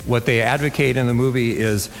What they advocate in the movie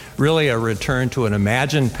is really a return to an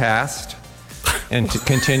imagined past and to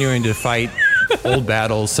continuing to fight old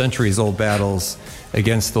battles, centuries-old battles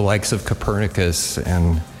against the likes of Copernicus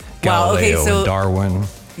and Galileo and Darwin.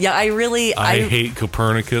 Yeah, I hate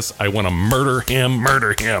Copernicus. I want to murder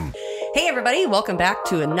him. Hey everybody, welcome back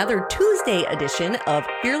to another Tuesday edition of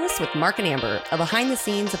Fearless with Mark and Amber, a behind the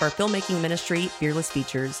scenes of our filmmaking ministry, Fearless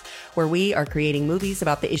Features, where we are creating movies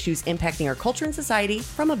about the issues impacting our culture and society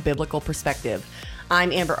from a biblical perspective.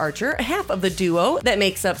 I'm Amber Archer, half of the duo that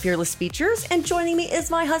makes up Fearless Features, and joining me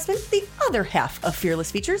is my husband, the other half of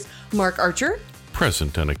Fearless Features, Mark Archer.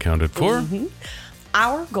 Present and accounted for. Mm-hmm.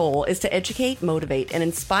 Our goal is to educate, motivate, and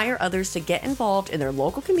inspire others to get involved in their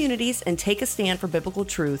local communities and take a stand for biblical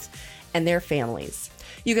truth and their families.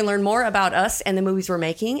 You can learn more about us and the movies we're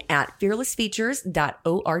making at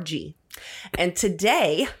fearlessfeatures.org. And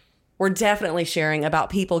today, we're definitely sharing about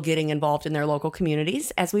people getting involved in their local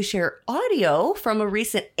communities as we share audio from a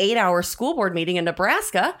recent 8-hour school board meeting in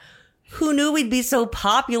Nebraska. Who knew we'd be so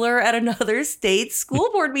popular at another state school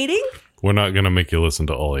board meeting? We're not going to make you listen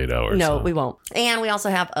to all 8 hours. No, we won't. And we also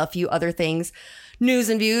have a few other things, news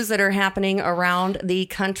and views that are happening around the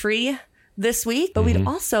country this week. But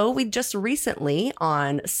we just recently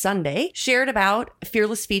on Sunday shared about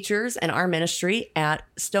Fearless Features and our ministry at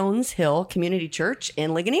Stones Hill Community Church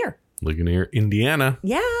in Ligonier, Indiana.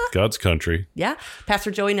 Yeah. God's country. Yeah.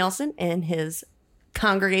 Pastor Joey Nelson and his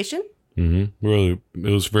congregation. Mm-hmm. Really,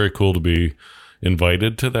 it was very cool to be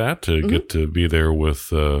invited to that, to get to be there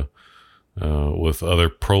with other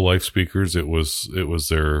pro-life speakers. It was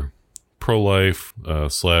their pro-life /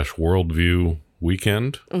 worldview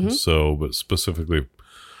weekend. So, but specifically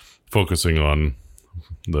focusing on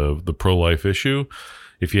the pro-life issue.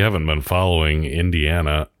 If you haven't been following,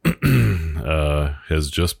 Indiana has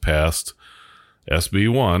just passed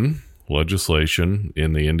SB 1 legislation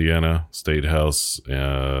in the Indiana State House.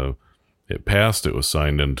 It passed. It was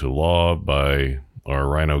signed into law by our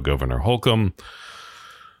Rhino Governor Holcomb.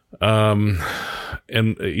 And,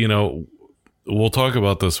 you know, we'll talk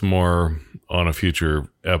about this more on a future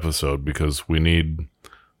episode because we need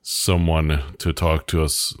someone to talk to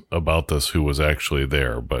us about this who was actually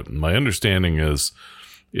there. But my understanding is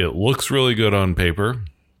it looks really good on paper.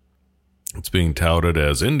 It's being touted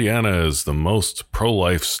as Indiana is the most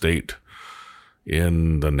pro-life state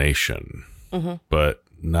in the nation, but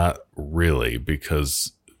not really,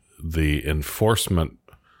 because the enforcement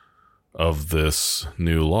of this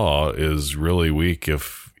new law is really weak,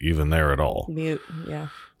 if even there at all. Mute, yeah.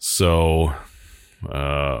 So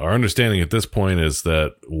our understanding at this point is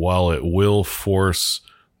that while it will force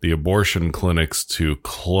the abortion clinics to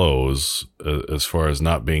close as far as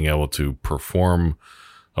not being able to perform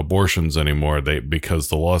abortions anymore, because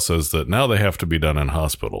the law says that now they have to be done in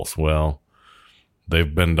hospitals. Well,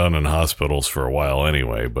 they've been done in hospitals for a while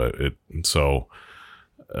anyway, but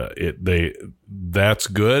that's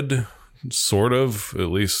good. Sort of,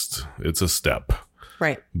 at least it's a step.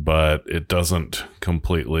 Right. But it doesn't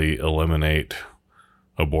completely eliminate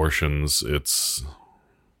abortions. It's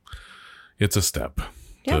a step.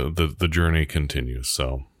 Yep. The journey continues.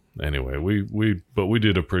 So anyway, we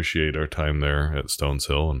did appreciate our time there at Stones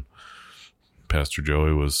Hill, and Pastor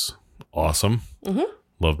Joey was awesome.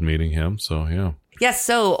 Loved meeting him. So yeah. Yes.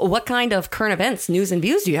 So what kind of current events, news, and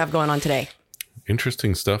views do you have going on today?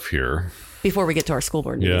 Interesting stuff here. Before we get to our school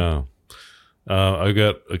board meeting. Yeah. I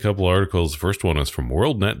got a couple articles. The first one is from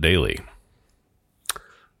WorldNet Daily.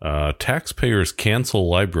 Taxpayers cancel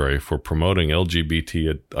library for promoting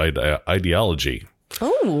LGBT ideology.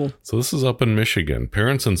 Oh. So this is up in Michigan.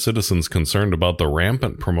 Parents and citizens concerned about the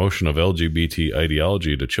rampant promotion of LGBT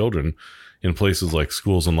ideology to children in places like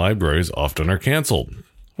schools and libraries often are canceled.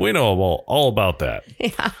 We know all about that.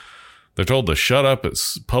 Yeah. They're told to shut up at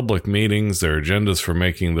public meetings. Their agendas for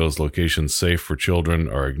making those locations safe for children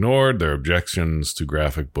are ignored. Their objections to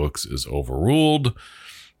graphic books is overruled.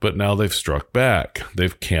 But now they've struck back.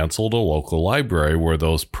 They've canceled a local library where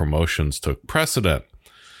those promotions took precedent.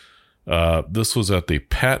 This was at the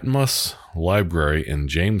Patmos Library in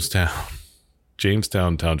Jamestown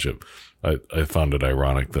Township. I found it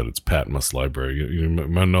ironic that it's Patmos Library. Do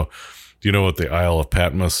you know what the Isle of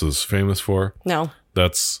Patmos is famous for? No.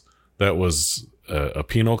 That was a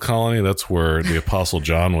penal colony. That's where the Apostle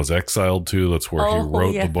John was exiled to. That's where he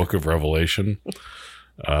wrote the book of Revelation.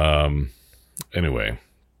 Anyway,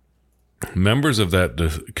 members of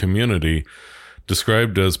that community,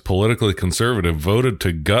 described as politically conservative, voted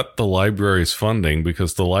to gut the library's funding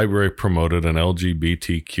because the library promoted an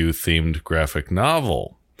LGBTQ-themed graphic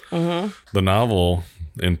novel. The novel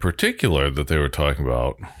in particular that they were talking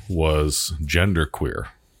about was genderqueer.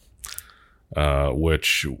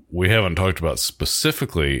 which we haven't talked about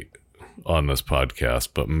specifically on this podcast,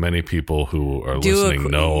 but many people who are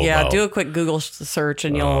listening know about. Do a quick Google search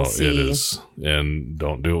and you'll see. It is. And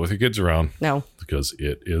don't do it with your kids around. No. Because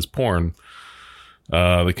it is porn.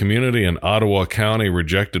 The community in Ottawa County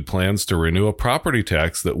rejected plans to renew a property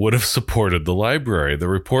tax that would have supported the library. The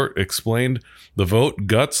report explained the vote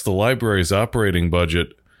guts the library's operating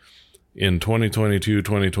budget in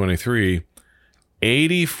 2022-2023.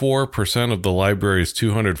 84% of the library's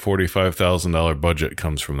 $245,000 budget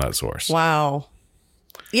comes from that source. Wow.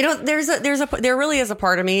 You know, there really is a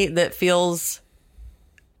part of me that feels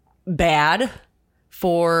bad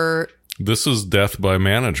for. This is death by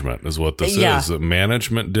management, is what this is. That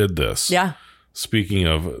management did this. Yeah. Speaking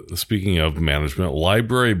of management,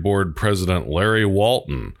 Library Board President Larry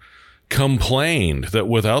Walton complained that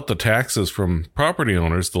without the taxes from property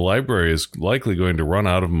owners, the library is likely going to run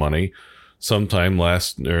out of money sometime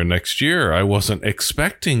next year. I wasn't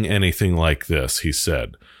expecting anything like this, he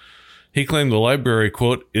said. He claimed the library,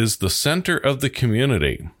 quote, is the center of the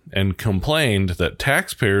community, and complained that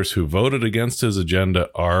taxpayers who voted against his agenda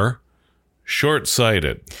are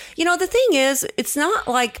short-sighted. You know, the thing is, it's not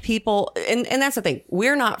like people, and that's the thing,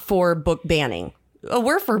 we're not for book banning.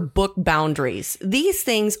 We're for book boundaries. These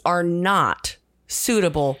things are not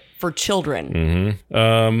suitable for children.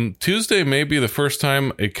 Tuesday may be the first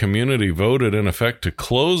time a community voted, in effect, to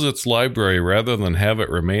close its library rather than have it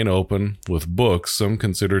remain open with books some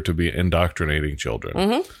consider to be indoctrinating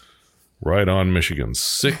children. Right on, Michigan.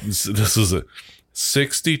 This is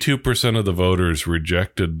 62% of the voters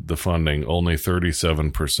rejected the funding. Only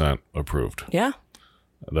 37% approved. Yeah.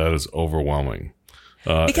 That is overwhelming.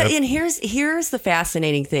 And here's the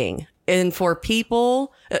fascinating thing. And for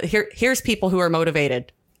people, here's people who are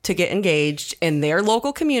motivated to get engaged in their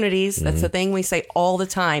local communities. That's the thing we say all the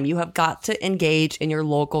time. You have got to engage in your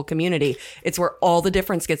local community. It's where all the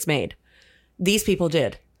difference gets made. These people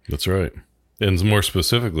did. That's right. And more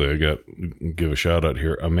specifically, give a shout out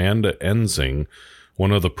here. Amanda Ensing,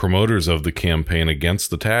 one of the promoters of the campaign against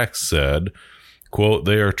the tax, said, quote,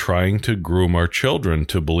 they are trying to groom our children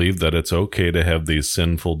to believe that it's okay to have these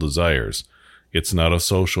sinful desires. It's not a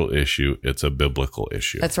social issue. It's a biblical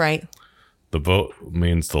issue. That's right. The vote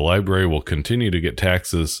means the library will continue to get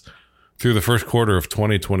taxes through the first quarter of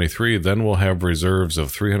 2023. Then we'll have reserves of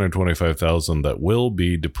 $325,000 that will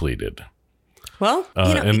be depleted. Well,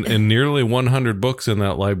 and nearly 100 books in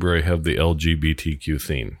that library have the LGBTQ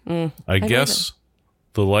theme. I guess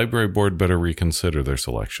the library board better reconsider their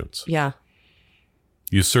selections. Yeah.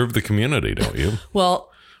 You serve the community, don't you? Well,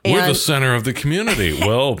 we're the center of the community.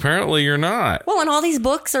 Well, apparently you're not. Well, and all these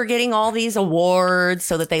books are getting all these awards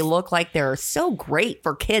so that they look like they're so great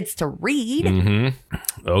for kids to read.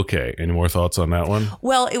 Okay. Any more thoughts on that one?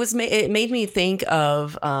 Well, it made me think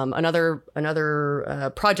of another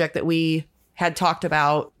project that we had talked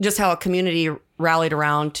about, just how a community rallied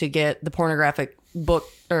around to get the pornographic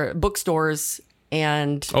bookstores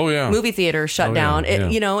and movie theaters shut down.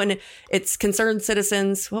 And it's Concerned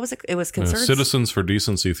Citizens. What was it? It was Concerned Citizens for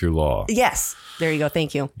Decency Through Law. Yes. There you go.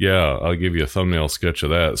 Thank you. Yeah, I'll give you a thumbnail sketch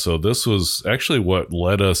of that. So this was actually what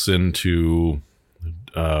led us into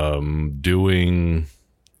doing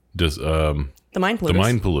the Mind Polluters. The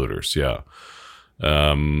Mind Polluters, yeah.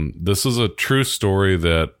 This is a true story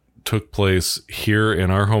that took place here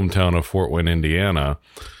in our hometown of Fort Wayne, Indiana,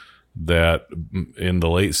 that in the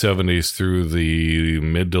late 70s through the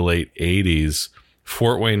mid to late 80s,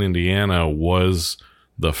 Fort Wayne, Indiana was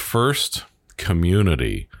the first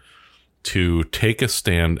community to take a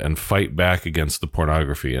stand and fight back against the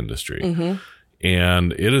pornography industry.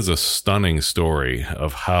 And it is a stunning story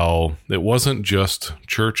of how it wasn't just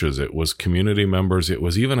churches, it was community members, it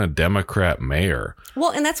was even a Democrat mayor. Well,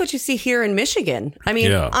 and that's what you see here in Michigan. I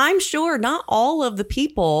mean, I'm sure not all of the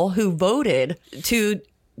people who voted to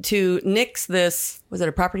nix this, was it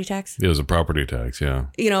a property tax? It was a property tax, yeah.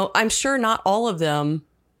 I'm sure not all of them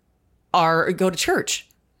go to church.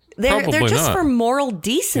 They're just not. For moral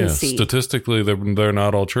decency. Yeah, statistically, they're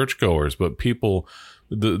not all churchgoers, but people,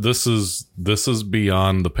 this is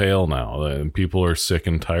beyond the pale now. And people are sick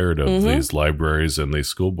and tired of these libraries and these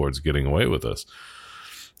school boards getting away with this.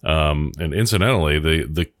 And incidentally,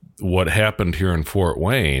 what happened here in Fort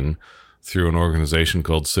Wayne through an organization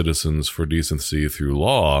called Citizens for Decency Through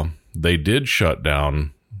Law, they did shut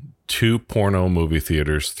down 2 porno movie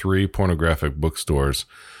theaters, 3 pornographic bookstores,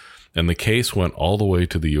 and the case went all the way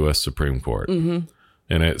to the U.S. Supreme Court. And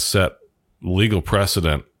it set legal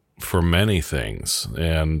precedent for many things.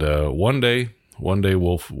 And one day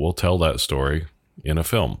we'll tell that story in a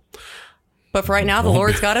film. But for right now, the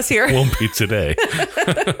Lord's got us here. Won't be today.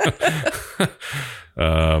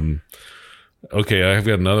 Okay, I've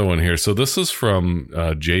got another one here. So this is from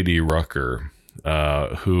J.D. Rucker,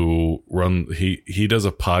 who he does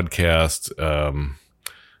a podcast,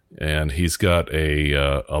 and he's got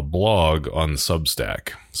a blog on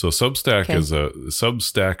Substack. So Substack is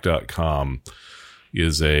Substack.com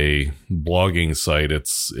is a blogging site.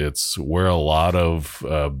 It's where a lot of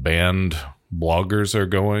band bloggers are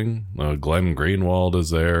going. Glenn Greenwald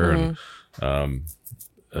is there, and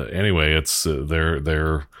anyway, it's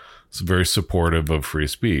they're very supportive of free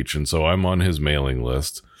speech, and so I'm on his mailing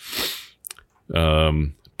list.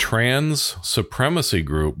 Trans supremacy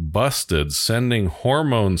group busted sending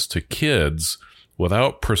hormones to kids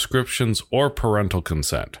without prescriptions or parental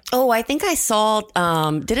consent. Oh, I think I saw,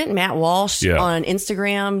 didn't Matt Walsh on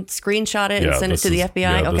Instagram screenshot it and send it to the FBI?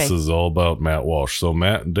 Yeah, okay. This is all about Matt Walsh. So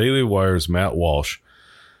Daily Wire's Matt Walsh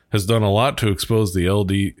has done a lot to expose the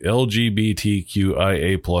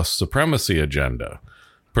LGBTQIA plus supremacy agenda,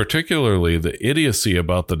 particularly the idiocy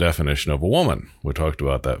about the definition of a woman. We talked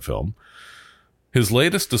about that film. His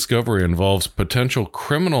latest discovery involves potential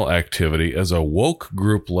criminal activity, as a woke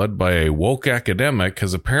group led by a woke academic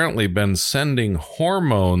has apparently been sending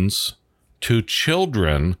hormones to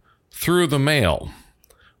children through the mail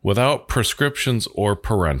without prescriptions or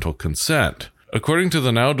parental consent. According to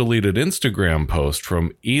the now deleted Instagram post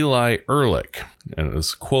from Eli Ehrlich, and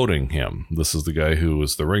it's quoting him, this is the guy who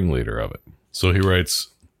was the ringleader of it. So he writes,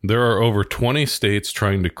 there are over 20 states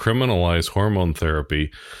trying to criminalize hormone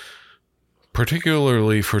therapy,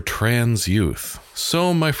 particularly for trans youth.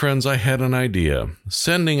 So, my friends, I had an idea,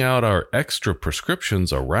 sending out our extra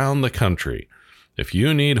prescriptions around the country. If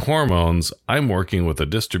you need hormones, I'm working with a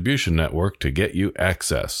distribution network to get you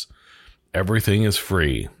access. Everything is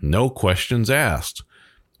free, no questions asked.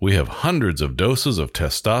 We have hundreds of doses of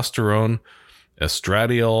testosterone,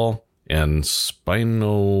 estradiol, and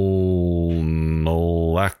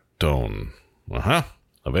spironolactone.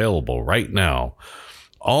 Available right now.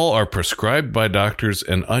 All are prescribed by doctors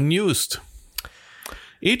and unused.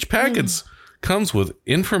 Each package comes with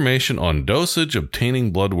information on dosage,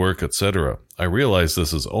 obtaining blood work, etc. I realize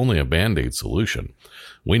this is only a Band-Aid solution.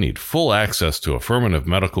 We need full access to affirmative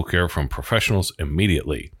medical care from professionals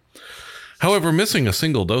immediately. However, missing a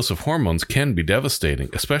single dose of hormones can be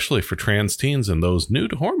devastating, especially for trans teens and those new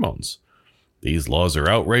to hormones. These laws are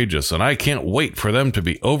outrageous, and I can't wait for them to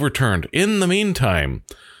be overturned. In the meantime,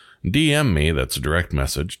 DM me, that's a direct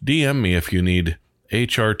message. DM me if you need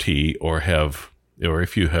HRT or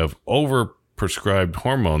if you have overprescribed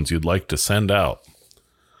hormones you'd like to send out.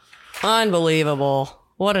 Unbelievable.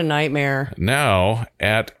 What a nightmare. Now,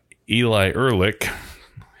 at Eli Ehrlich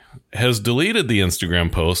has deleted the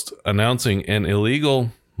Instagram post announcing an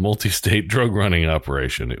illegal multi-state drug running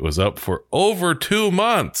operation. It was up for over 2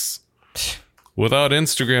 months without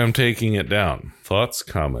Instagram taking it down. Thoughts,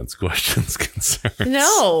 comments, questions, concerns?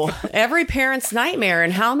 No, every parent's nightmare.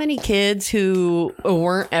 And how many kids who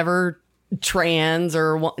weren't ever trans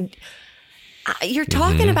or you're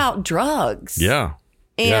talking about drugs. Yeah.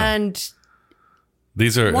 And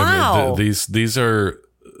these are, wow. I mean, these are,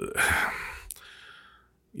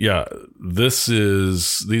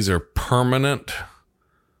 these are permanent,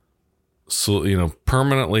 so,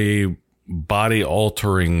 permanently body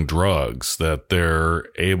altering drugs that they're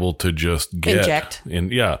able to just get.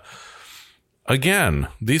 Inject. Again,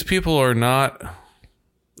 these people are not.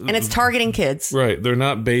 And it's targeting kids. Right. They're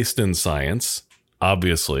not based in science,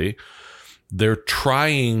 obviously. They're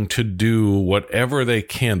trying to do whatever they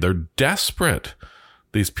can. They're desperate,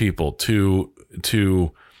 these people, to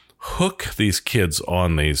hook these kids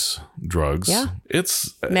on these drugs. Yeah.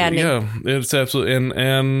 It's maddening. Yeah, it's absolutely.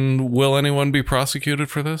 And will anyone be prosecuted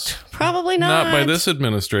for this? Probably not. Not by this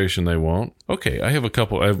administration. They won't. Okay. I have a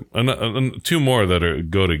couple. I have two more that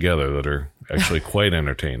go together that are actually quite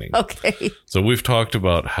entertaining. Okay. So we've talked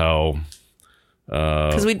about how,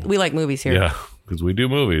 because we like movies here. Yeah, because we do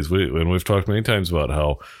movies. And we've talked many times about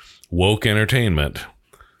how woke entertainment,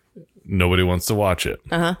 nobody wants to watch it.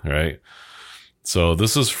 Right? So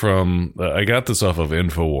this is from, I got this off of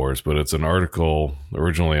InfoWars, but it's an article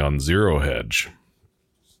originally on Zero Hedge.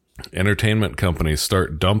 Entertainment companies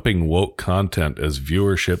start dumping woke content as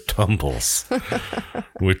viewership tumbles.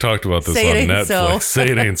 We talked about this on Netflix. So. Say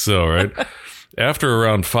it ain't so, right? After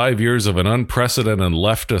around 5 years of an unprecedented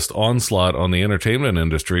leftist onslaught on the entertainment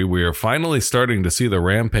industry, we are finally starting to see the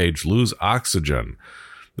rampage lose oxygen.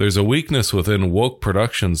 There's a weakness within woke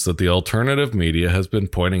productions that the alternative media has been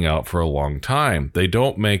pointing out for a long time. They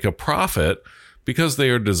don't make a profit because they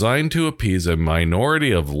are designed to appease a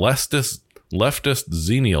minority of leftist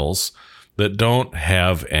xenials that don't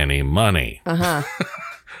have any money.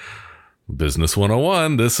 Business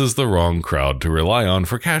 101, this is the wrong crowd to rely on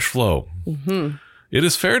for cash flow. It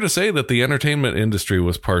is fair to say that the entertainment industry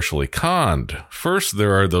was partially conned. First,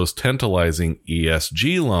 there are those tantalizing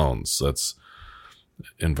ESG loans. That's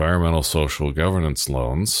environmental social governance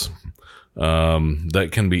loans that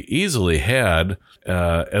can be easily had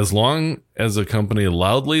as long as a company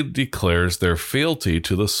loudly declares their fealty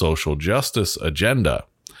to the social justice agenda.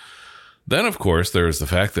 Then, of course, there is the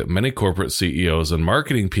fact that many corporate CEOs and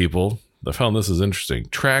marketing people, I found this is interesting,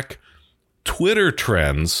 track Twitter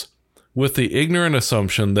trends with the ignorant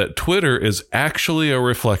assumption that Twitter is actually a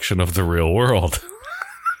reflection of the real world.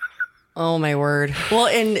 Oh my word. Well,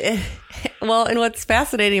 and what's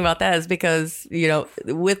fascinating about that is because,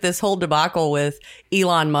 with this whole debacle with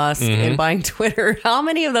Elon Musk and buying Twitter, how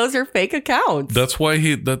many of those are fake accounts? That's why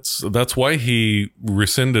he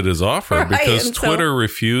rescinded his offer, right, because Twitter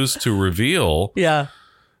refused to reveal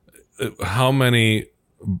how many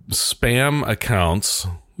spam accounts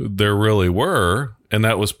there really were. And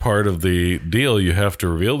that was part of the deal. You have to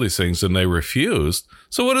reveal these things, and they refused.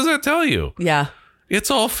 So what does that tell you? Yeah. It's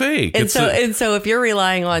all fake. And so if you're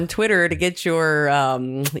relying on Twitter to get your,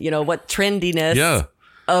 what trendiness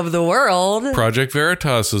of the world. Project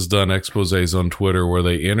Veritas has done exposés on Twitter where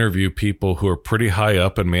they interview people who are pretty high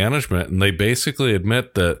up in management, and they basically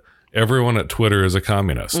admit that everyone at Twitter is a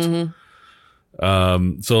communist. So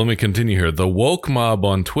let me continue here. The woke mob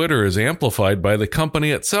on Twitter is amplified by the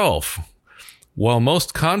company itself. While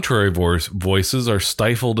most contrary voices are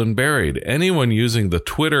stifled and buried, anyone using the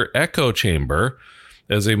Twitter echo chamber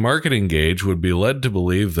as a marketing gauge would be led to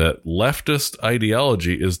believe that leftist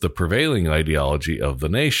ideology is the prevailing ideology of the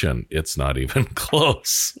nation. It's not even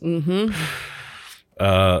close.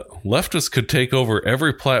 Leftists could take over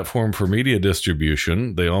every platform for media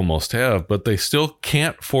distribution. They almost have, but they still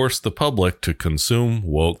can't force the public to consume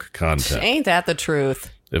woke content. Ain't that the truth?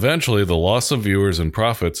 Eventually, the loss of viewers and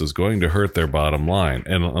profits is going to hurt their bottom line.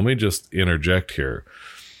 And let me just interject here.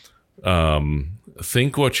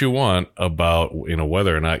 Think what you want about,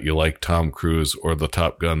 whether or not you like Tom Cruise or the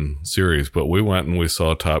Top Gun series, but we went and we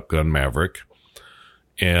saw Top Gun Maverick,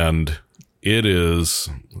 and it is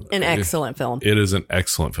an excellent film. It is an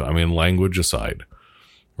excellent film. I mean, language aside,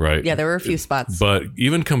 right? Yeah, there were a few spots. But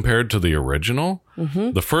even compared to the original,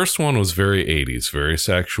 the first one was very 80s, very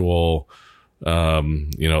sexual, a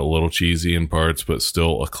little cheesy in parts, but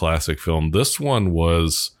still a classic film. This one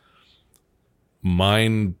was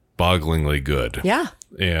mind-bogglingly good. Yeah.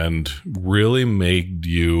 And really made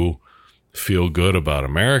you feel good about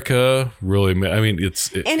America. Really,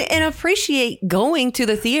 and appreciate going to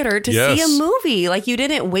the theater to see a movie. Like, you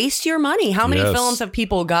didn't waste your money. How many films have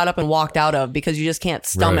people got up and walked out of because you just can't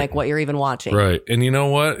stomach what you're even watching? Right. And you know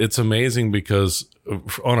what? It's amazing because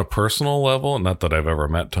on a personal level, not that I've ever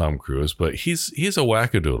met Tom Cruise, but he's a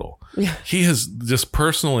wackadoodle. Yeah. He is just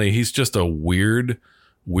personally, he's just a weird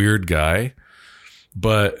guy.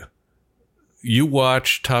 But you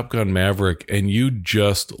watch Top Gun Maverick and you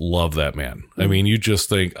just love that man. I mean, you just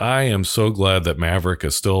think, I am so glad that Maverick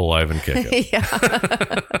is still alive and kicking.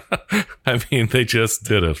 I mean, they just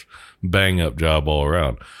did a bang up job all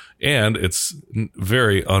around. And it's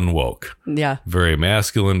very unwoke. Yeah. Very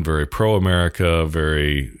masculine, very pro-America,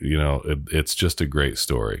 very, it's just a great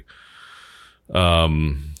story.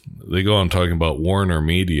 They go on talking about Warner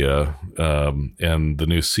Media, and the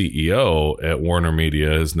new CEO at Warner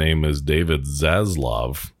Media, his name is David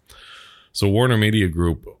Zaslav. So Warner Media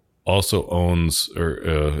Group also owns, or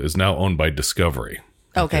is now owned by Discovery.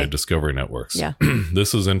 Okay. Discovery Networks. Yeah.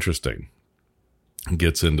 This is interesting.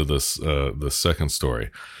 Gets into this, the second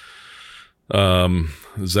story.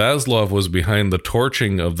 Zaslav was behind the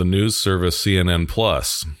torching of the news service CNN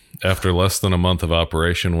Plus after less than a month of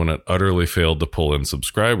operation when it utterly failed to pull in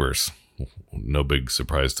subscribers. No big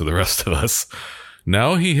surprise to the rest of us.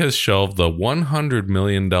 Now he has shelved the $100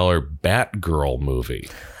 million Batgirl movie.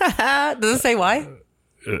 Does it say why?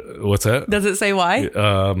 What's that? Does it say why?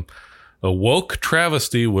 A woke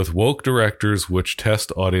travesty with woke directors which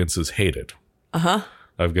test audiences hated. Uh-huh.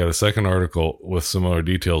 I've got a second article with some more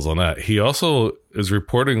details on that. He also is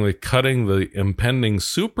reportedly cutting the impending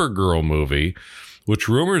Supergirl movie, which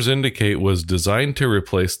rumors indicate was designed to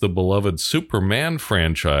replace the beloved Superman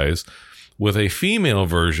franchise with a female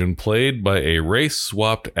version played by a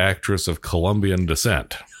race-swapped actress of Colombian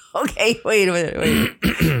descent. Okay, wait a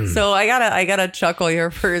minute. So I gotta chuckle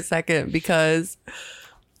here for a second, because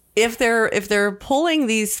if they're pulling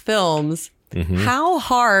these films, how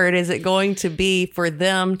hard is it going to be for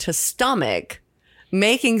them to stomach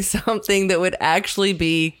making something that would actually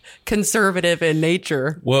be conservative in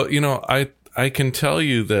nature? Well, I can tell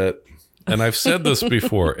you that, and I've said this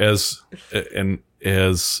before, as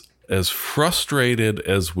as frustrated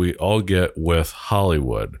as we all get with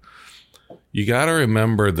Hollywood, you got to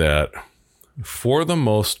remember that for the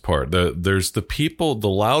most part, there's the people, the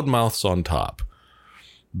loudmouths on top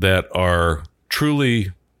that are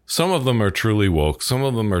truly, some of them are truly woke. Some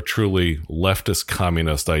of them are truly leftist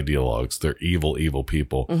communist ideologues. They're evil, evil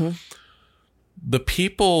people. Mm-hmm. The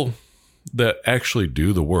people that actually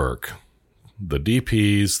do the work, the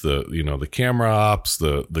DPs, the camera ops,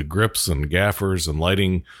 the grips and gaffers and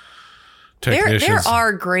lighting technicians. There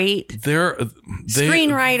are great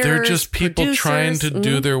screenwriters. They're just people producers. trying to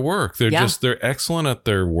do their work. They're excellent at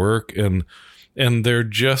their work, and they're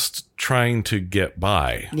just trying to get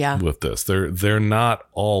by with this. They're not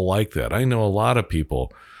all like that. I know a lot of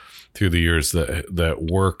people through the years that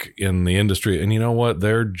work in the industry, and you know what?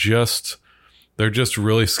 They're just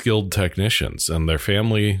really skilled technicians, and they're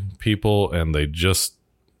family people, and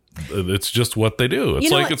it's just what they do.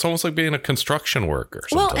 It's almost like being a construction worker.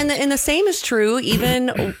 Sometimes. Well, and the same is true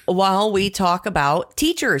even while we talk about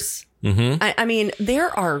teachers. Mm-hmm. I mean,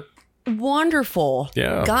 there are wonderful,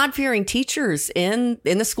 God-fearing teachers in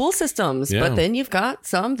the school systems, but then you've got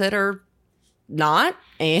some that are not,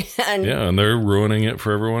 and they're ruining it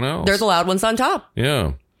for everyone else. They're the loud ones on top.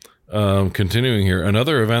 Yeah. Continuing here,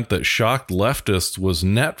 another event that shocked leftists was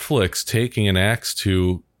Netflix taking an axe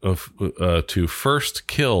to first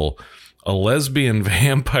kill a lesbian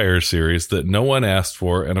vampire series that no one asked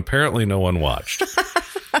for and apparently no one watched.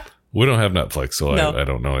 We don't have Netflix, so no. I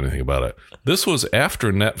don't know anything about it. This was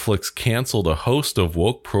after Netflix canceled a host of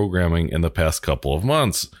woke programming in the past couple of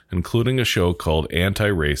months, including a show called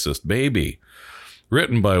Anti-Racist Baby,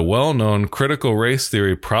 written by well-known critical race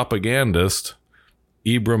theory propagandist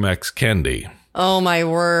Ibram X. Kendi. Oh, my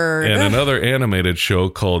word. And another animated show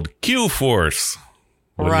called Q Force.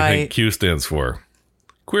 What do you think Q stands for?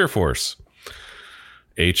 Queer Force.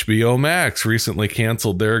 HBO Max recently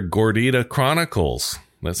canceled their Gordita Chronicles.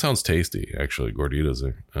 That sounds tasty, actually.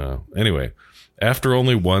 Gorditas are. Anyway, after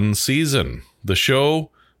only one season, the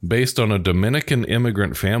show, based on a Dominican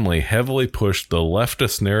immigrant family, heavily pushed the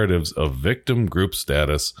leftist narratives of victim group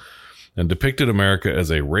status and depicted America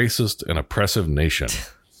as a racist and oppressive nation.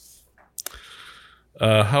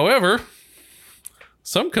 However,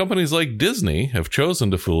 some companies like Disney have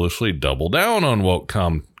chosen to foolishly double down on woke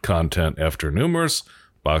content after numerous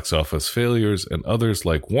box office failures, and others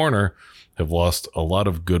like Warner have lost a lot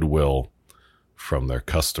of goodwill from their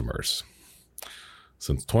customers.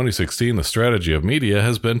 Since 2016, the strategy of media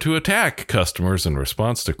has been to attack customers in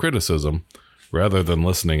response to criticism rather than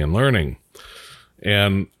listening and learning.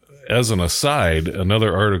 And as an aside,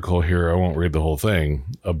 another article here, I won't read the whole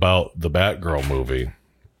thing, about the Batgirl movie.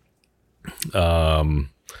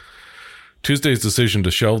 Tuesday's decision to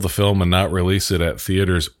shelve the film and not release it at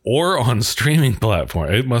theaters or on streaming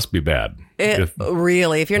platform. It must be bad. If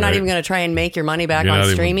you're not even going to try and make your money back on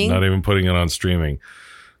streaming. Not even putting it on streaming.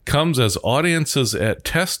 Comes as audiences at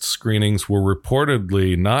test screenings were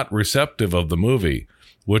reportedly not receptive of the movie,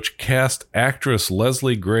 which cast actress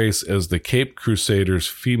Leslie Grace as the Caped Crusaders'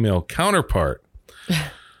 female counterpart.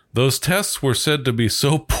 Those tests were said to be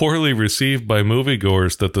so poorly received by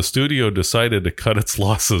moviegoers that the studio decided to cut its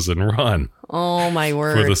losses and run. Oh, my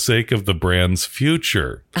word. For the sake of the brand's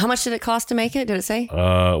future. How much did it cost to make it? Did it say?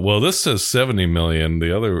 Well, this says $70 million.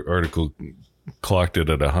 The other article clocked it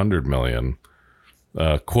at $100 million.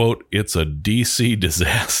 Quote, it's a DC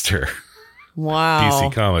disaster. Wow.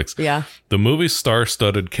 DC Comics. Yeah. The movie's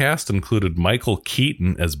star-studded cast included Michael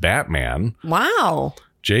Keaton as Batman. Wow.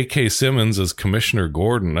 J.K. Simmons as Commissioner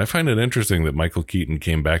Gordon. I find it interesting that Michael Keaton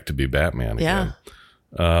came back to be Batman again.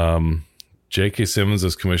 Yeah. J.K. Simmons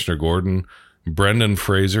as Commissioner Gordon. Brendan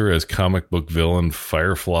Fraser as comic book villain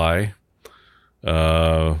Firefly.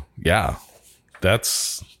 Yeah.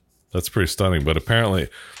 That's pretty stunning. But apparently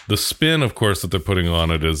the spin, of course, that they're putting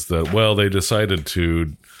on it is that, well, they decided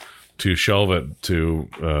to shelve it to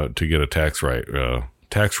get a tax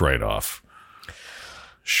write-off.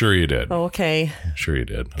 Sure you did. Okay. Sure you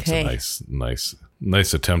did. That's a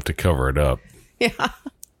nice attempt to cover it up. Yeah.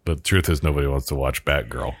 But the truth is nobody wants to watch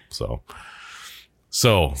Batgirl. So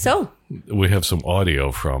we have some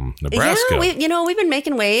audio from Nebraska. Yeah, we've been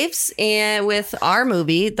making waves, and with our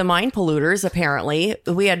movie, The Mind Polluters, apparently,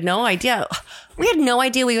 we had no idea. We had no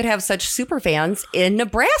idea we would have such super fans in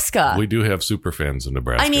Nebraska. We do have super fans in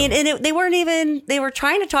Nebraska. I mean, and they were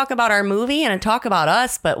trying to talk about our movie and talk about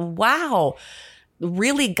us, but wow,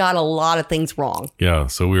 really got a lot of things wrong. Yeah.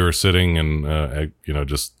 So we were sitting and,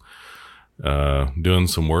 just doing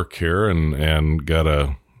some work here and got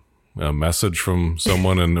a message from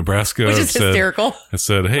someone in Nebraska. Which is hysterical. It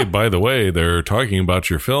said, hey, by the way, they're talking about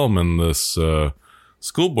your film in this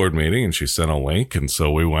school board meeting, and she sent a link. And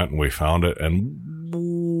so we went and we found it, and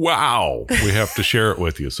wow, we have to share it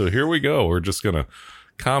with you. So here we go. We're just going to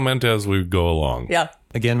comment as we go along. Yeah.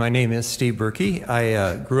 Again, my name is Steve Berkey.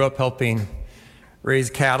 I grew up helping raise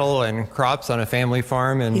cattle and crops on a family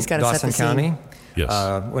farm in He's gotta set Dawson the scene. County.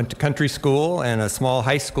 Yes. Went to country school and a small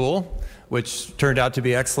high school, which turned out to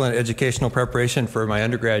be excellent educational preparation for my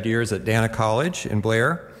undergrad years at Dana College in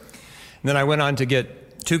Blair. And then I went on to get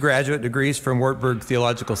 2 graduate degrees from Wartburg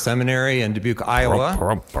Theological Seminary in Dubuque, Iowa.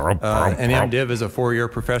 An MDiv is a 4-year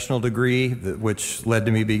professional degree, which led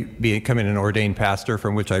to me becoming an ordained pastor,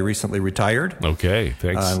 from which I recently retired. Okay.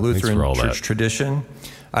 Thanks. Lutheran Thanks for all church that. tradition.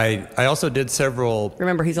 I also did several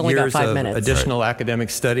Remember, he's only got years 5 of minutes. additional academic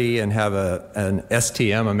study and have an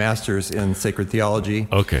STM, a master's in sacred theology.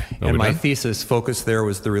 Okay. Are And we my done? thesis focus there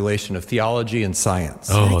was the relation of theology and science.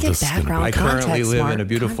 Oh, Get this is going to background I currently context, live Mark. in a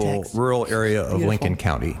beautiful Context. rural area of Beautiful. Lincoln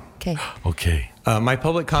County. Okay. be okay. My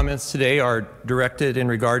public comments today are directed in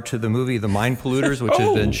regard to the movie The Mind Polluters, which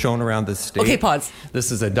has been shown around the state. Okay, pause.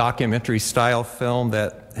 This is a documentary style film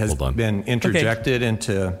that has Hold on. been interjected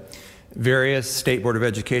into various State Board of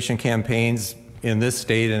Education campaigns in this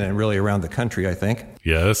state and really around the country, I think.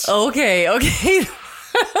 Yes. Okay.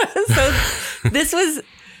 So this was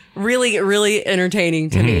really, really entertaining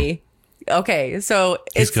to me. Okay. So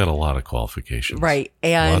He's it's got a lot of qualifications. right.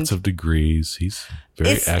 And Lots of degrees. He's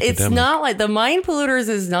very academic. it's not like the Mind Polluters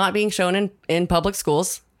is not being shown in public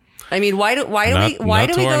schools. I mean, why do we Not go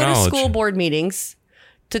to to our knowledge. school board meetings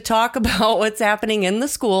to talk about what's happening in the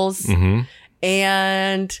schools? Mm-hmm.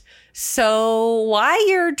 And so why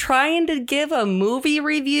you're trying to give a movie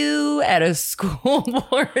review at a school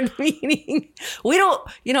board meeting? We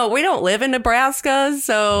don't live in Nebraska,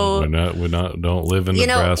 so don't live in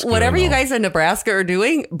Nebraska. whatever you no. guys in Nebraska are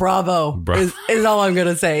doing, bravo is all I'm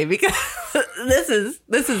gonna say, because this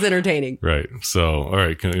is entertaining. Right. So, all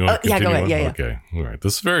right. Can you want to yeah, continue go ahead. on? Yeah, yeah. Okay. All right.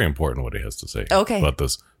 This is very important what he has to say. Okay. About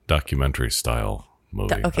this documentary style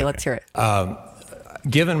movie. Okay, let's hear it.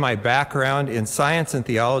 Given my background in science and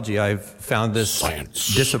theology, I've found this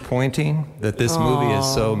Science. disappointing that this movie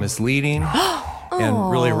is so misleading and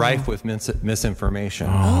really rife with misinformation.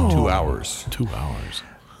 2 hours. 2 hours.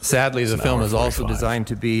 Sadly, the film hour is also 45. designed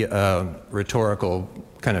to be a rhetorical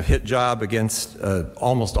kind of hit job against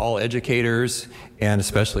almost all educators and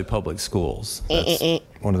especially public schools. That's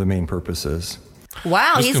one of the main purposes.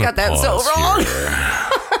 Wow, Just he's gonna got that so pause wrong.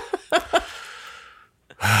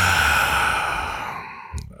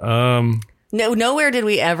 No, nowhere did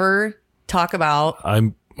we ever talk about.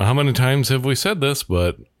 How many times have we said this?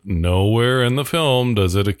 But nowhere in the film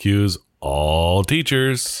does it accuse all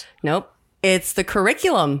teachers. Nope, it's the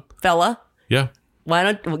curriculum, fella. Yeah. Why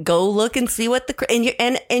don't go look and see what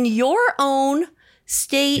and your own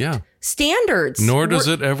state Yeah. standards. Nor does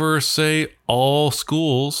it ever say all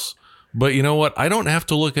schools. But you know what? I don't have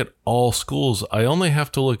to look at all schools. I only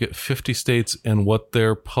have to look at 50 states and what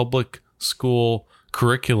their public school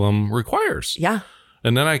curriculum requires. Yeah.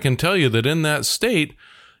 And then I can tell you that in that state,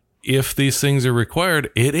 if these things are required,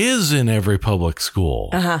 it is in every public school.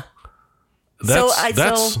 Uh-huh. That's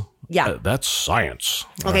science.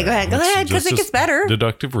 Okay, go ahead. Go That's ahead, because it just gets better.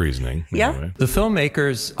 Deductive reasoning. Yeah. Anyway. The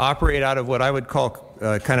filmmakers operate out of what I would call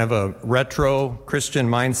kind of a retro Christian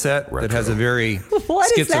mindset that has a very What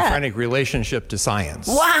is that? schizophrenic relationship to science.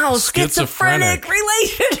 Wow, Schizophrenic. schizophrenic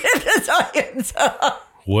relationship to science.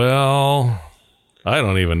 Well, I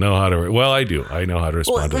don't even know how to. Well, I do. I know how to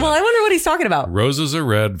respond to Well, that. I wonder what he's talking about. Roses are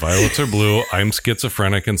red, violets are blue. I'm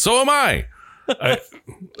schizophrenic, and so am I.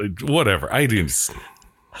 Whatever. I don't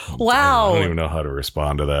Wow. even know how to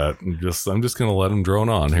respond to that. I'm just going to let him drone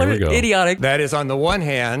on. Here What we an go. idiotic. That is, on the one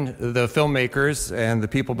hand, the filmmakers and the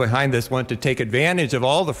people behind this want to take advantage of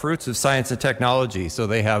all the fruits of science and technology. So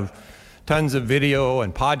they have tons of video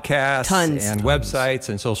and podcasts and websites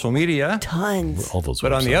and social media. Tons. All those.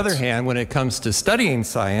 But on the websites. other hand, when it comes to studying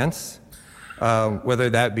science, whether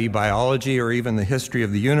that be biology or even the history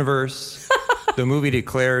of the universe, the movie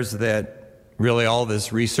declares that really all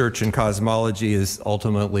this research in cosmology is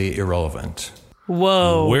ultimately irrelevant.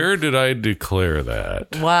 Whoa. Where did I declare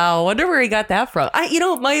that? Wow. Wonder where he got that from.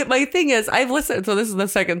 My thing is, I've listened. So this is the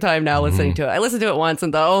second time now listening to it. I listened to it once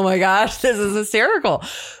and thought, oh my gosh, this is hysterical.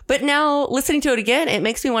 But now listening to it again, it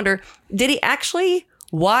makes me wonder, did he actually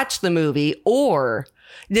watch the movie, or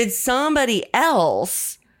did somebody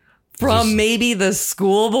else from maybe the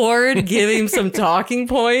school board give him some talking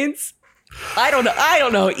points? I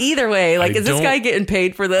don't know. Either way, is this guy getting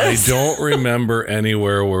paid for I this? don't remember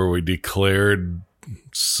anywhere where we declared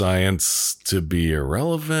science to be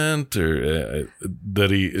irrelevant, or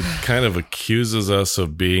that he kind of accuses us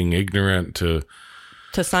of being ignorant to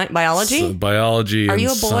To biology? Biology. Are and you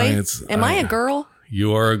a boy? Science. Am I a girl?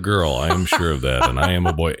 You are a girl. I am sure of that. And I am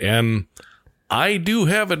a boy. And I do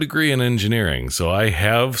have a degree in engineering, so I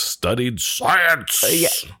have studied science. Yeah.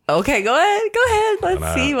 Okay, go ahead.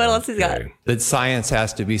 Let's see what else he's got. That science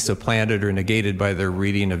has to be supplanted or negated by their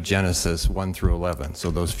reading of Genesis 1 through 11.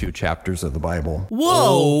 So those few chapters of the Bible.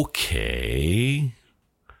 Whoa.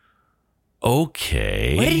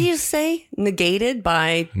 Okay. What did you say? Negated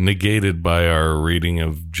by our reading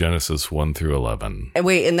of Genesis 1 through 11.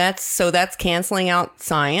 Wait, and that's canceling out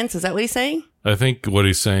science? Is that what he's saying? I think what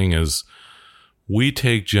he's saying is we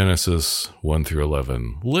take Genesis 1 through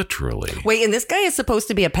 11 literally. Wait, and this guy is supposed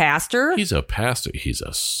to be a pastor? He's a pastor. He's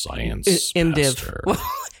a science MDiv. pastor.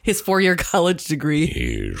 His 4-year college degree.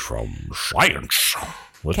 He's from science.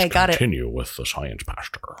 Let's Okay, got it. continue with the science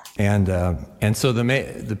pastor. And so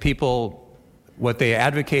the people, what they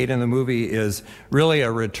advocate in the movie is really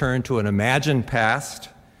a return to an imagined past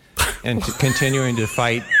and continuing to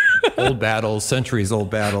fight old battles, centuries-old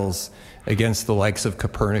battles against the likes of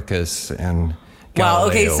Copernicus and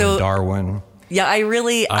Galileo and Darwin. Yeah,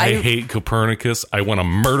 I hate Copernicus. I want to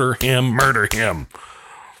murder him.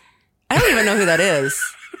 I don't even know who that is.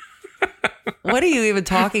 What are you even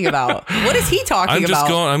talking about? What is he talking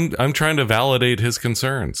about? I'm trying to validate his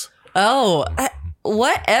concerns. Oh,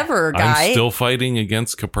 whatever, guy. I'm still fighting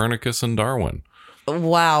against Copernicus and Darwin.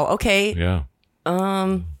 Wow. Okay. Yeah.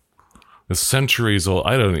 The centuries old.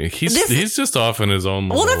 I don't know. He's just off in his own.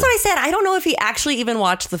 Well, that's what I said. I don't know if he actually even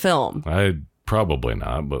watched the film. I probably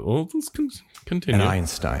not, but let's continue. And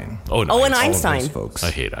Einstein. And Einstein. All of those folks.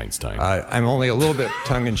 I hate Einstein. I'm only a little bit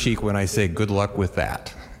tongue-in-cheek when I say good luck with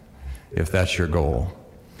that, if that's your goal.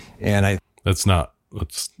 And that's not.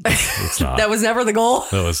 It's not. That was never the goal.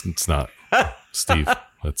 It's not. Steve,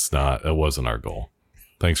 that wasn't our goal.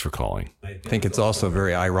 Thanks for calling. I think it's also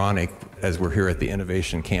very ironic, as we're here at the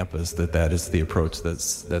Innovation Campus, that is the approach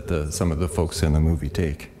that some of the folks in the movie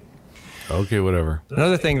take. Okay, whatever.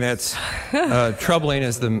 Another thing that's troubling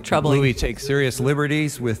is the movie takes serious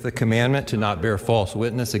liberties with the commandment to not bear false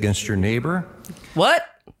witness against your neighbor. What?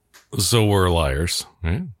 So we're liars,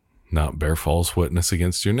 right? Not bear false witness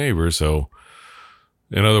against your neighbor. So,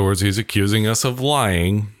 in other words, he's accusing us of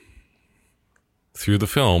lying through the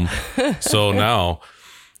film. So now,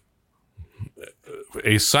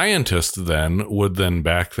 a scientist would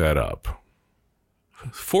back that up.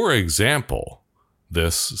 For example, they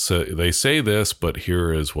say this, but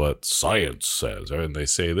here is what science says, and they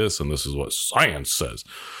say this, and this is what science says.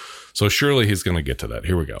 So surely he's going to get to that.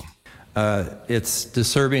 Here we go. It's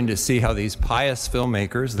disturbing to see how these pious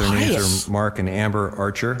filmmakers, their names are Mark and Amber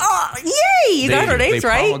Archer. Oh, yay! That's her names,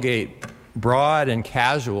 right? They promulgate broad and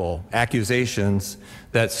casual accusations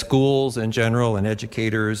that schools in general and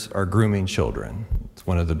educators are grooming children. It's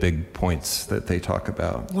one of the big points that they talk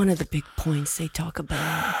about. One of the big points they talk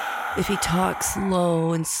about. If he talks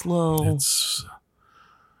low and slow.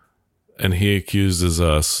 And he accuses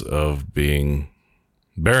us of bearing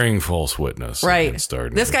false witness. Right.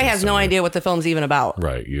 This guy has no idea what the film's even about.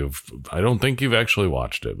 Right. I don't think you've actually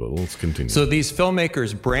watched it, but let's continue. So these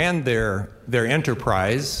filmmakers brand their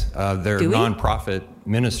enterprise, their nonprofit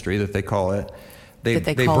ministry that they call it. They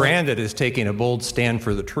brand it as taking a bold stand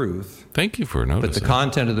for the truth. Thank you for noticing. But the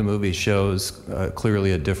content of the movie shows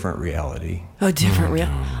clearly a different reality. A different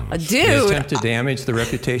reality. Dude. They attempt to damage the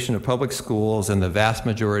reputation of public schools and the vast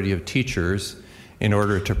majority of teachers in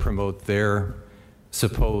order to promote their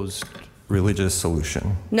supposed religious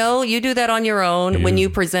solution. No, you do that on your own when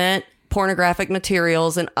you present pornographic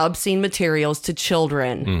materials and obscene materials to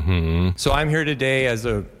children. Mm-hmm. So I'm here today as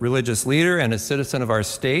a religious leader and a citizen of our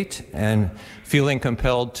state and feeling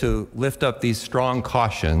compelled to lift up these strong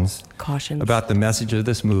cautions about the message of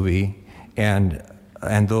this movie and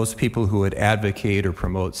those people who would advocate or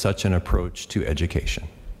promote such an approach to education.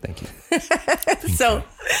 Thank you. So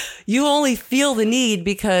you only feel the need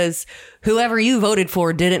because whoever you voted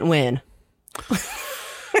for didn't win.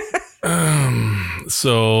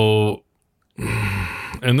 So,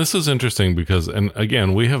 and this is interesting because, and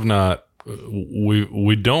again, we have not,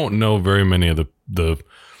 we don't know very many of the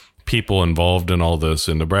people involved in all this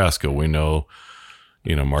in Nebraska. We know,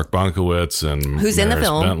 Mark Bonkowitz and who's in the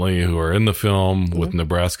film, Bentley, who are in the film with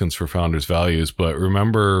Nebraskans for Founders Values. But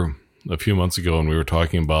remember a few months ago when we were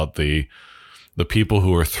talking about the people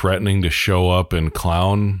who are threatening to show up in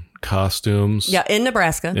clown costumes. Yeah, in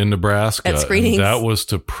Nebraska. At screenings. That was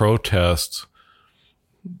to protest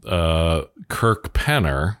Kirk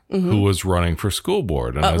Penner, who was running for school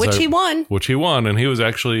board. And he won. Which he won. And he was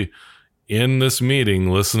actually in this meeting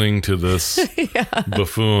listening to this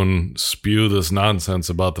buffoon spew this nonsense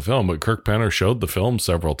about the film. But Kirk Penner showed the film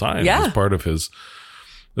several times as part of his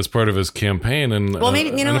as part of his campaign, and Well,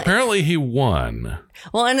 maybe, and apparently he won.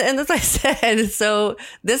 Well, and as I said, so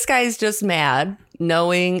this guy's just mad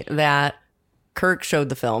knowing that Kirk showed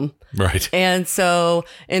the film. Right. And so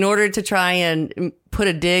in order to try and put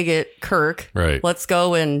a dig at Kirk, Right. let's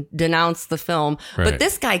go and denounce the film. Right. But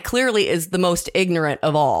this guy clearly is the most ignorant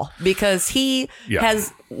of all because he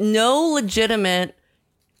has no legitimate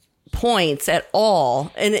points at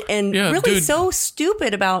all and really dude. so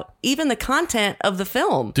stupid about even the content of the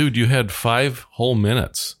film. Dude, you had 5 whole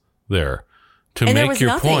minutes there to And there make was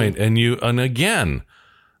your nothing. point, and again,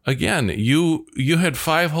 you had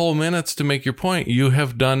 5 whole minutes to make your point. You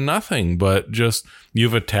have done nothing but just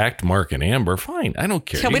you've attacked Mark and Amber. Fine, I don't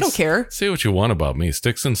care. Yeah, we don't care. Say what you want about me,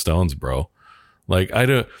 sticks and stones, bro. Like I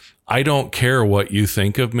don't care what you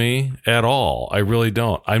think of me at all. I really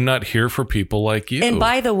don't. I'm not here for people like you. And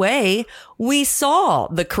by the way, we saw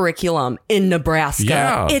the curriculum in Nebraska.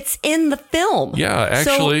 Yeah. It's in the film. Yeah,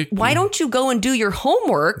 actually. So why don't you go and do your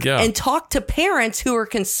homework and talk to parents who are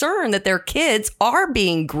concerned that their kids are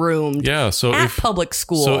being groomed at public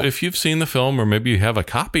school? So if you've seen the film, or maybe you have a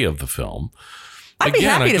copy of the film, I'd be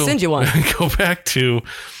happy to send you one. Go back to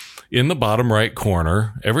in the bottom right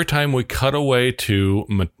corner. Every time we cut away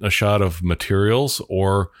to a shot of materials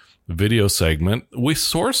or video segment, we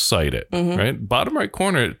source cite it, right? Bottom right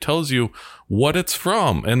corner, it tells you what it's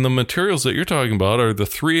from. And the materials that you're talking about are the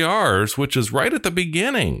 3 R's, which is right at the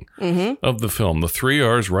beginning of the film. The 3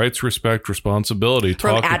 R's, rights, respect, responsibility.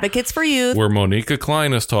 From Advocates for Youth. Where Monica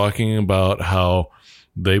Klein is talking about how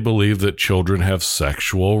they believe that children have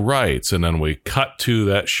sexual rights. And then we cut to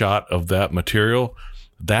that shot of that material.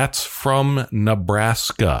 That's from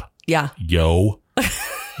Nebraska. Yeah. Yo.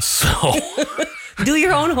 So do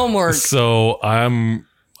your own homework. So I'm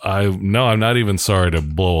not even sorry to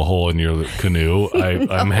blow a hole in your canoe.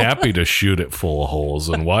 I'm happy to shoot it full of holes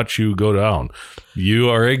and watch you go down. You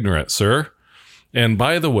are ignorant, sir. And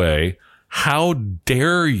by the way, how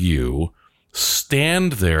dare you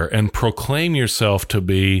stand there and proclaim yourself to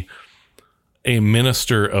be a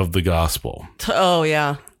minister of the gospel? Oh,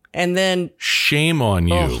 yeah. And then shame on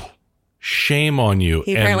you. Oh. Shame on you.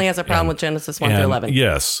 He apparently has a problem with Genesis 1 through 11.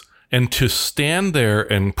 Yes. And to stand there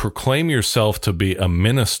and proclaim yourself to be a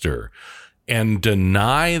minister and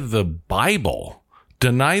deny the Bible,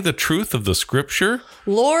 deny the truth of the scripture.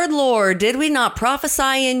 Lord, Lord, did we not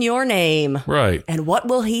prophesy in your name? Right. And what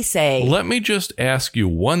will he say? Let me just ask you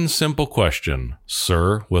one simple question,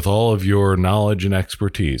 sir, with all of your knowledge and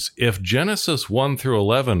expertise. If Genesis 1 through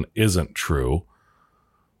 11 isn't true,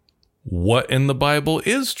 what in the Bible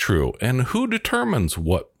is true, and who determines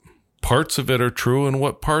what parts of it are true and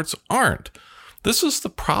what parts aren't? This is the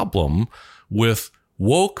problem with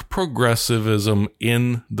woke progressivism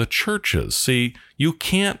in the churches. See, you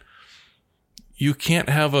can't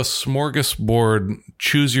have a smorgasbord,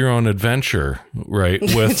 choose your own adventure, right?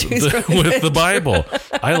 With the Bible.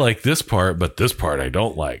 I like this part, but this part I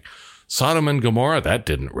don't like. Sodom and Gomorrah, that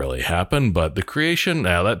didn't really happen, but the creation,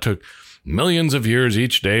 now that took millions of years.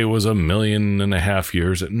 Each day was 1.5 million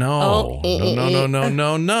years. No.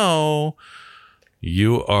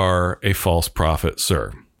 You are a false prophet,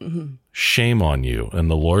 sir. Mm-hmm. Shame on you,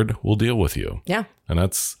 and the Lord will deal with you. Yeah. And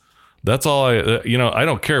that's all I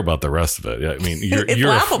don't care about the rest of it. I mean,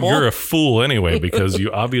 you're a fool anyway, because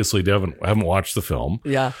you obviously haven't watched the film.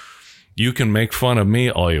 Yeah. You can make fun of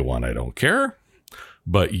me all you want. I don't care.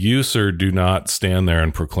 But you, sir, do not stand there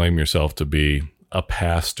and proclaim yourself to be a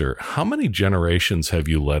pastor. How many generations have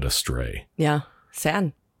you led astray? Yeah.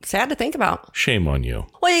 Sad to think about. Shame on you.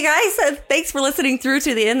 Well, you guys, thanks for listening through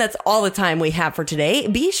to the end. That's all the time we have for today.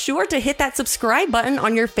 Be sure to hit that subscribe button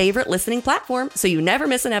on your favorite listening platform so you never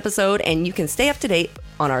miss an episode and you can stay up to date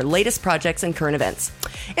on our latest projects and current events.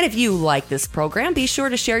 And if you like this program, be sure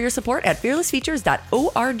to share your support at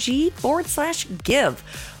fearlessfeatures.org/give.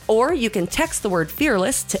 Or you can text the word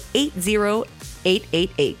fearless to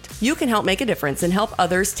 80888. You can help make a difference and help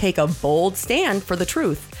others take a bold stand for the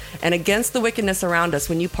truth and against the wickedness around us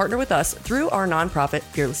when you partner with us through our nonprofit,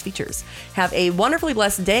 Fearless Features. Have a wonderfully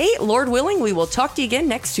blessed day. Lord willing, we will talk to you again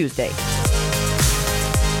next Tuesday.